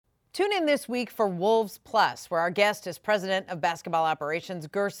Tune in this week for Wolves Plus, where our guest is President of Basketball Operations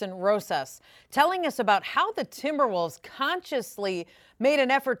Gerson Rosas, telling us about how the Timberwolves consciously made an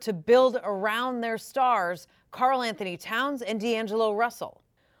effort to build around their stars, Karl-Anthony Towns and D'Angelo Russell.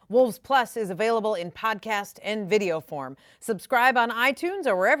 Wolves Plus is available in podcast and video form. Subscribe on iTunes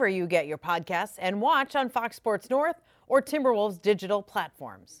or wherever you get your podcasts, and watch on Fox Sports North or Timberwolves digital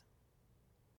platforms.